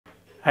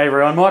Hey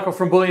everyone, Michael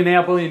from Bullion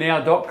Now,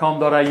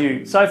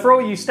 bullionnow.com.au. So for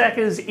all you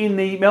stackers in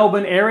the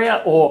Melbourne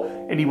area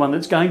or anyone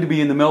that's going to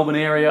be in the Melbourne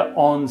area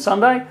on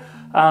Sunday,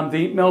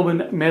 the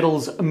Melbourne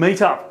Metals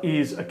Meetup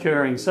is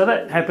occurring. So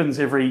that happens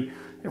every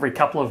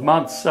couple of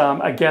months.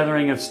 A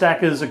gathering of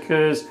stackers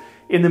occurs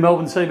in the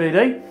Melbourne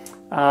CBD.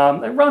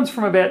 It runs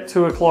from about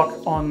 2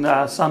 o'clock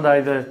on Sunday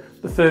the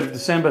 3rd of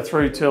December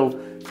through till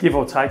give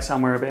or take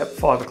somewhere about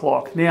 5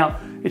 o'clock. Now,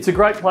 it's a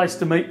great place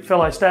to meet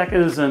fellow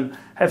stackers and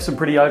have some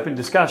pretty open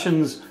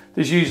discussions.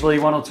 There's usually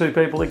 1 or 2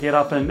 people that get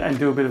up and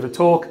do a bit of a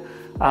talk.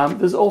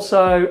 There's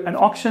also an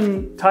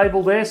auction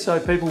table there, so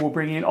people will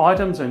bring in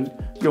items and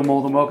you're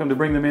more than welcome to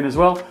bring them in as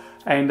well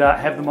and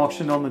have them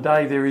auctioned on the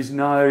day. There is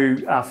no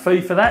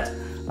fee for that,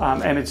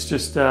 and it's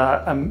just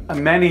a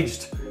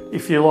managed,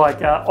 if you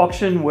like,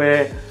 auction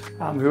where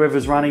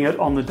whoever's running it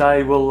on the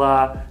day will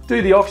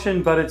do the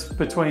auction, but it's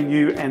between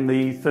you and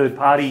the third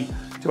party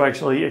to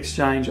actually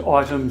exchange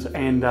items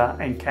and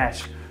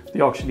cash. The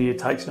auctioneer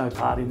takes no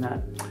part in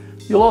that.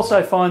 You'll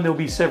also find there'll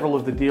be several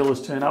of the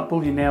dealers turn up.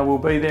 Bullion Now will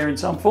be there in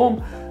some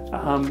form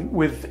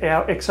with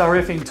our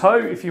XRF in tow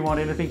if you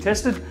want anything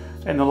tested,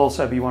 and there'll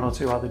also be 1 or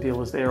 2 other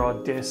dealers there, I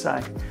dare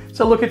say.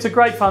 So look, it's a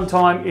great fun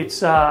time.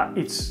 It's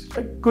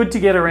good to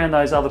get around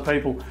those other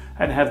people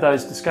and have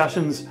those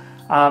discussions.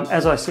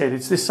 As I said,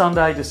 it's this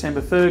Sunday,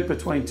 December 3rd,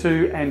 between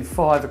 2 and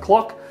 5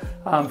 o'clock.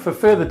 For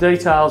further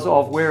details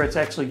of where it's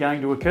actually going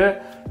to occur,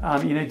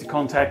 you need to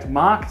contact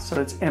Mark, so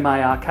it's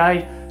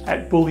M-A-R-K,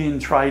 at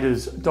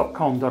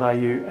bulliontraders.com.au,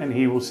 and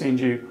he will send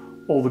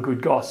you all the good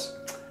goss.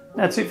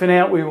 That's it for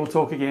now. We will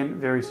talk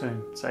again very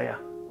soon. See ya.